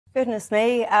Goodness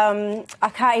me, I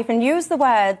can't even use the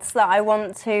words that I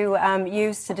want to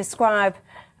use to describe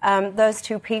those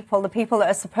two people, the people that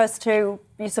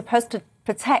you're supposed to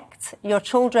protect your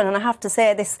children. And I have to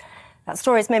say, that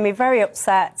story has made me very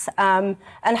upset. And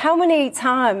how many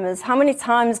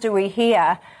times do we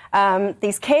hear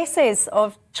these cases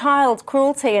of child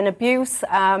cruelty and abuse,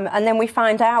 and then we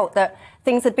find out that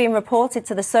things had been reported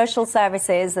to the social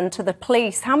services and to the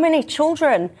police? How many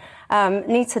children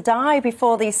need to die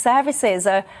before these services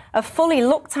are fully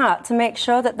looked at to make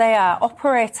sure that they are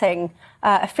operating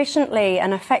efficiently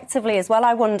and effectively as well,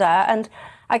 I wonder? And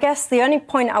I guess the only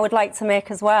point I would like to make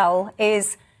as well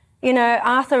is, you know,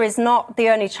 Arthur is not the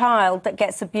only child that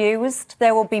gets abused.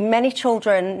 There will be many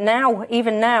children now,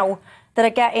 even now, that are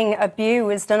getting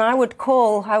abused. And I would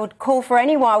call for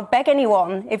anyone, I would beg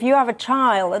anyone, if you have a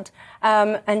child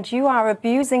and you are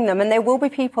abusing them, and there will be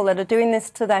people that are doing this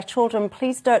to their children,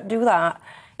 please don't do that.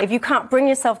 If you can't bring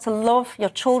yourself to love your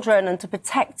children and to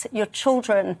protect your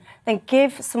children, then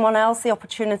give someone else the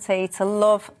opportunity to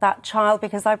love that child,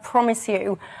 because I promise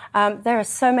you, there are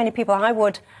so many people. I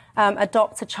would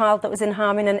adopt a child that was in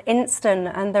harm in an instant,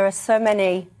 and there are so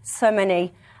many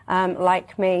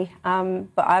like me.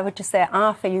 But I would just say,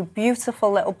 Arthur, you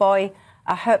beautiful little boy,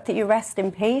 I hope that you rest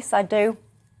in peace. I do.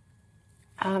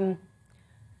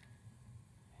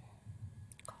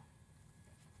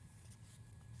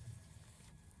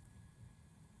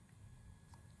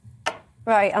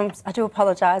 Right, I do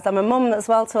apologise. I'm a mum as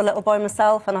well to a little boy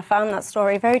myself, and I found that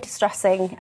story very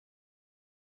distressing.